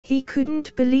He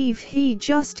couldn't believe he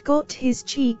just got his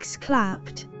cheeks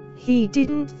clapped. He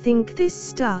didn't think this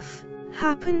stuff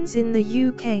happens in the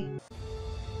UK.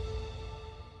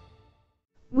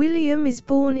 William is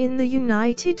born in the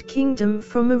United Kingdom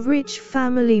from a rich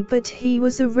family, but he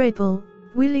was a rebel.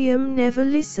 William never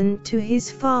listened to his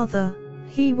father.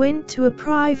 He went to a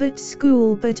private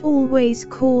school but always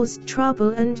caused trouble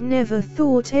and never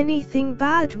thought anything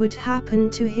bad would happen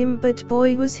to him, but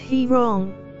boy was he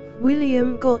wrong.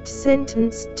 William got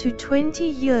sentenced to 20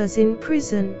 years in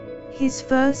prison. His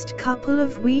first couple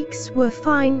of weeks were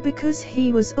fine because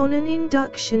he was on an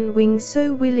induction wing,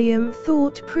 so William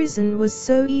thought prison was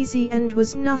so easy and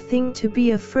was nothing to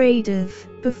be afraid of.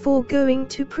 Before going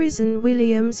to prison,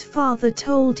 William's father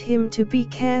told him to be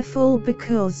careful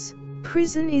because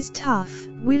prison is tough.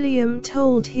 William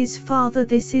told his father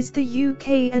this is the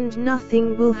UK and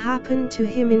nothing will happen to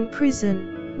him in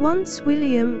prison. Once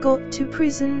William got to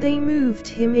prison, they moved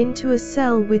him into a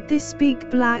cell with this big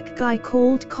black guy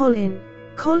called Colin.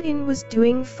 Colin was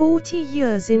doing 40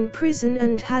 years in prison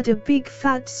and had a big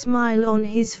fat smile on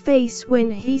his face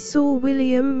when he saw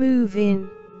William move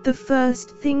in. The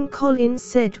first thing Colin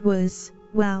said was,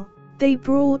 "Well, they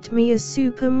brought me a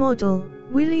supermodel."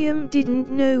 William didn't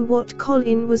know what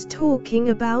Colin was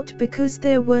talking about because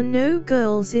there were no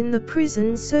girls in the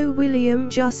prison, so William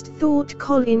just thought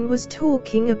Colin was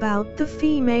talking about the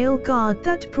female guard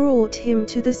that brought him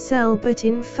to the cell, but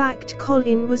in fact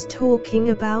Colin was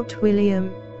talking about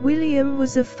William. William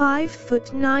was a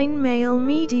 5'9" male,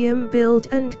 medium build,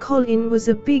 and Colin was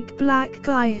a big black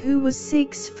guy who was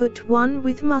 6'1"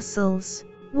 with muscles.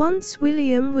 Once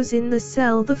William was in the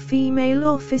cell, the female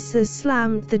officer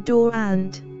slammed the door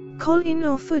and Colin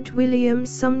offered William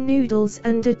some noodles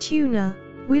and a tuna.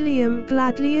 William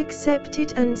gladly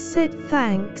accepted and said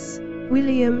thanks.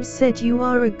 William said, "You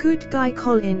are a good guy,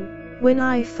 Colin. When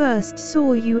I first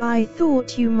saw you I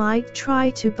thought you might try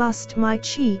to bust my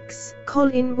cheeks."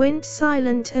 Colin went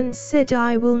silent and said,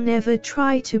 "I will never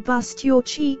try to bust your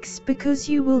cheeks because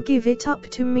you will give it up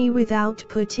to me without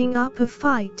putting up a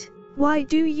fight. Why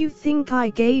do you think I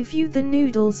gave you the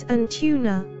noodles and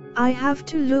tuna? I have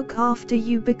to look after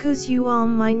you because you are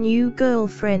my new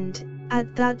girlfriend."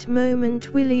 At that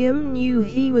moment William knew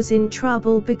he was in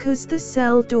trouble because the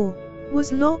cell door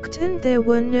was locked and there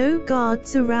were no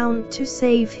guards around to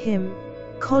save him.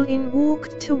 Colin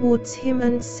walked towards him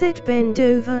and said, "Bend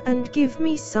over and give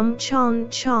me some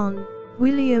chan.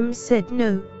 William said,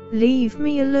 "No, leave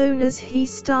me alone," as he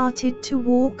started to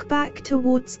walk back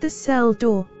towards the cell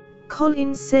door.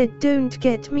 Colin said, "Don't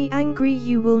get me angry,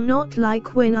 you will not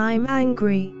like when I'm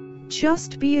angry.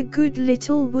 Just be a good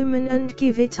little woman and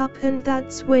give it up." And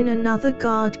that's when another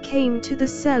guard came to the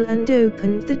cell and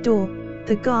opened the door.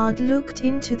 The guard looked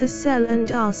into the cell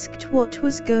and asked what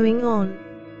was going on.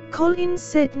 Colin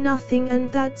said nothing,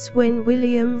 and that's when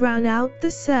William ran out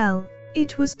the cell.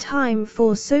 It was time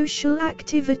for social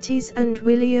activities and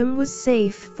William was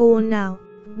safe for now.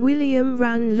 William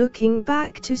ran looking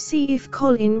back to see if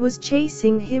Colin was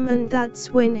chasing him, and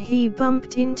that's when he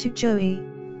bumped into Joey.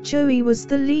 Joey was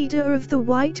the leader of the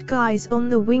white guys on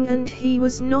the wing and he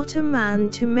was not a man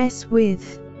to mess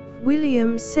with.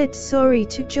 William said sorry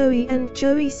to Joey and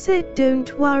Joey said,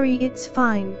 "Don't worry, it's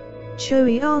fine."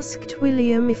 Joey asked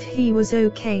William if he was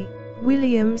okay.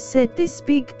 William said, "This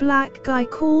big black guy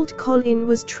called Colin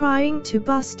was trying to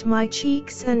bust my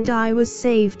cheeks and I was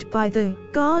saved by the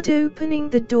guard opening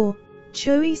the door."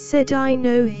 Joey said, "I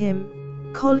know him.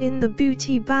 Colin the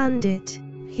booty bandit.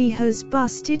 He has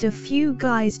busted a few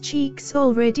guys' cheeks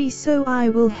already, so I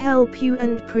will help you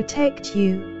and protect you.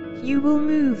 You will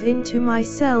move into my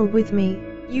cell with me.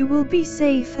 You will be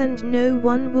safe and no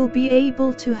one will be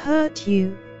able to hurt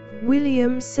you."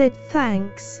 William said,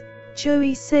 "Thanks."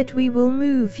 Joey said, "We will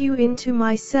move you into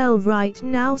my cell right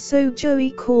now." So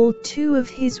Joey called two of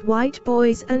his white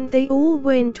boys and they all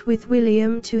went with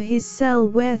William to his cell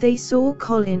where they saw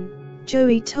Colin.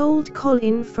 Joey told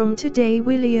Colin, "From today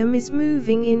William is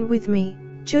moving in with me."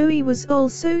 Joey was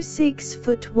also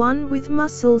 6'1" with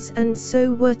muscles and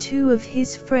so were two of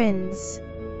his friends.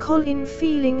 Colin,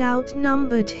 feeling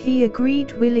outnumbered, he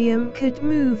agreed William could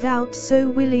move out, so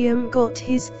William got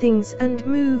his things and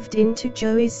moved into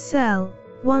Joey's cell.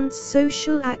 Once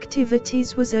social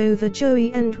activities was over,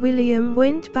 Joey and William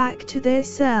went back to their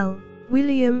cell.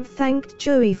 William thanked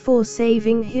Joey for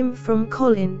saving him from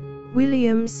Colin.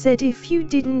 William said, "If you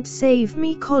didn't save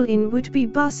me, Colin would be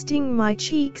busting my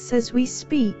cheeks as we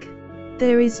speak.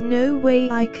 There is no way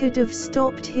I could have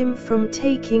stopped him from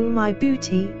taking my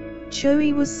booty."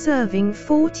 Joey was serving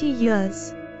 40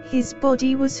 years. His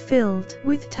body was filled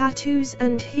with tattoos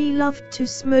and he loved to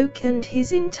smoke and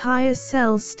his entire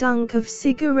cell stunk of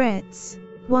cigarettes.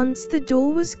 Once the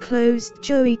door was closed,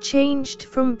 Joey changed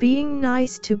from being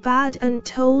nice to bad and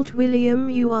told William,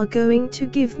 "You are going to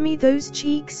give me those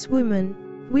cheeks, woman."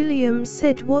 William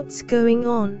said, "What's going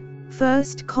on?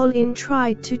 First Colin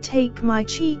tried to take my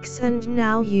cheeks and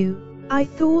now you. I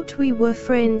thought we were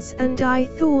friends and I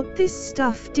thought this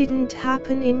stuff didn't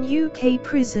happen in UK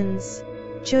prisons."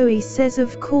 Joey says,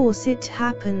 "Of course it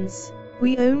happens.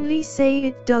 We only say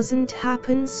it doesn't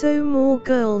happen so more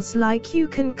girls like you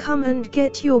can come and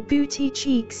get your booty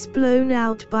cheeks blown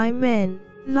out by men,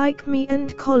 like me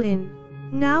and Colin.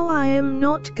 Now I am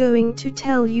not going to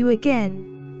tell you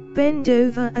again. Bend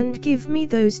over and give me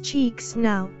those cheeks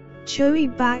now." Joey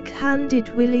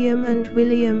backhanded William and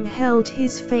William held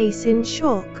his face in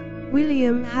shock.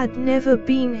 William had never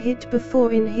been hit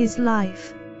before in his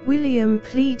life. William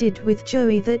pleaded with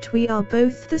Joey that we are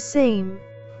both the same.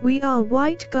 We are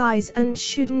white guys and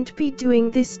shouldn't be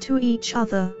doing this to each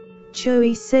other.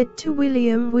 Joey said to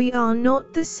William, "We are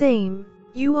not the same.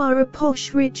 You are a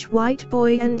posh rich white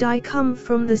boy and I come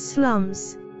from the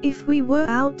slums. If we were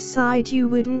outside you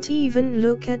wouldn't even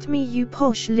look at me, you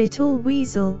posh little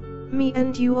weasel. Me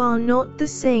and you are not the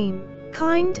same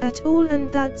kind at all."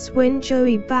 And that's when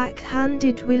Joey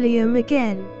backhanded William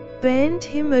again, bent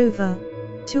him over,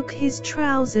 took his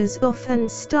trousers off and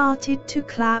started to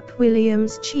clap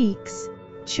William's cheeks.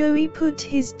 Joey put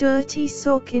his dirty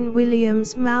sock in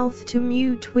William's mouth to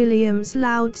mute William's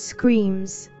loud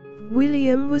screams.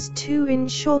 William was too in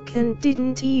shock and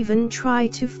didn't even try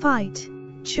to fight.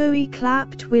 Joey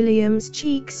clapped William's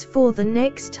cheeks for the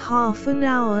next half an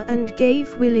hour and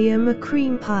gave William a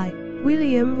cream pie.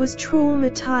 William was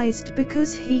traumatized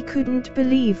because he couldn't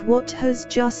believe what has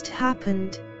just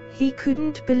happened. He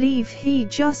couldn't believe he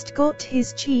just got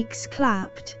his cheeks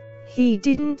clapped. He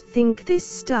didn't think this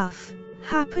stuff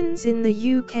happens in the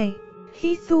UK.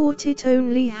 He thought it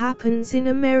only happens in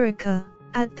America.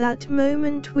 At that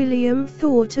moment William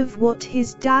thought of what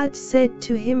his dad said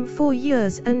to him for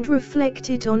years and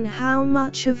reflected on how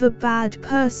much of a bad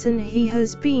person he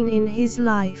has been in his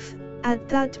life. At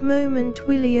that moment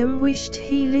William wished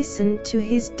he listened to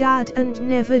his dad and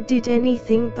never did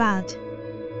anything bad.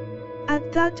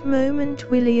 At that moment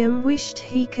William wished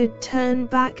he could turn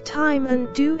back time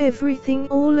and do everything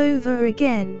all over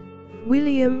again.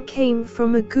 William came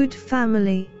from a good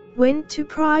family, went to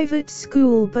private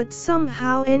school but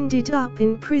somehow ended up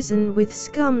in prison with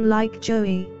scum like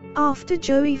Joey. After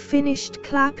Joey finished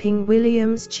clapping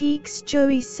William's cheeks,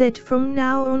 Joey said, "From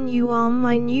now on you are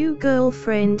my new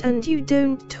girlfriend and you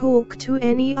don't talk to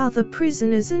any other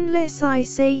prisoners unless I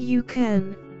say you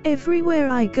can. Everywhere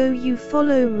I go you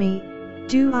follow me.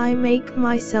 Do I make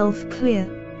myself clear?"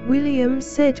 William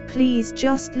said, "Please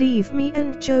just leave me,"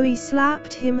 and Joey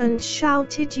slapped him and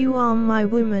shouted, "You are my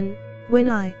woman. When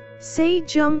I say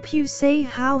jump you say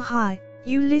how high.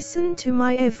 You listen to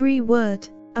my every word.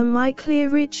 Am I clear,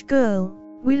 rich girl?"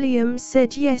 William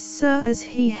said, "Yes sir," as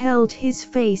he held his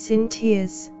face in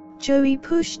tears. Joey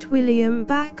pushed William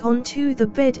back onto the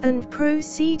bed and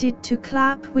proceeded to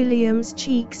clap William's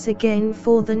cheeks again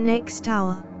for the next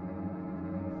hour.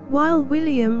 While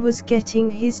William was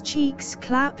getting his cheeks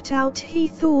clapped out, he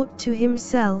thought to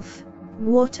himself,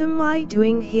 "What am I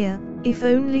doing here? If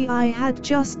only I had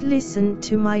just listened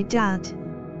to my dad.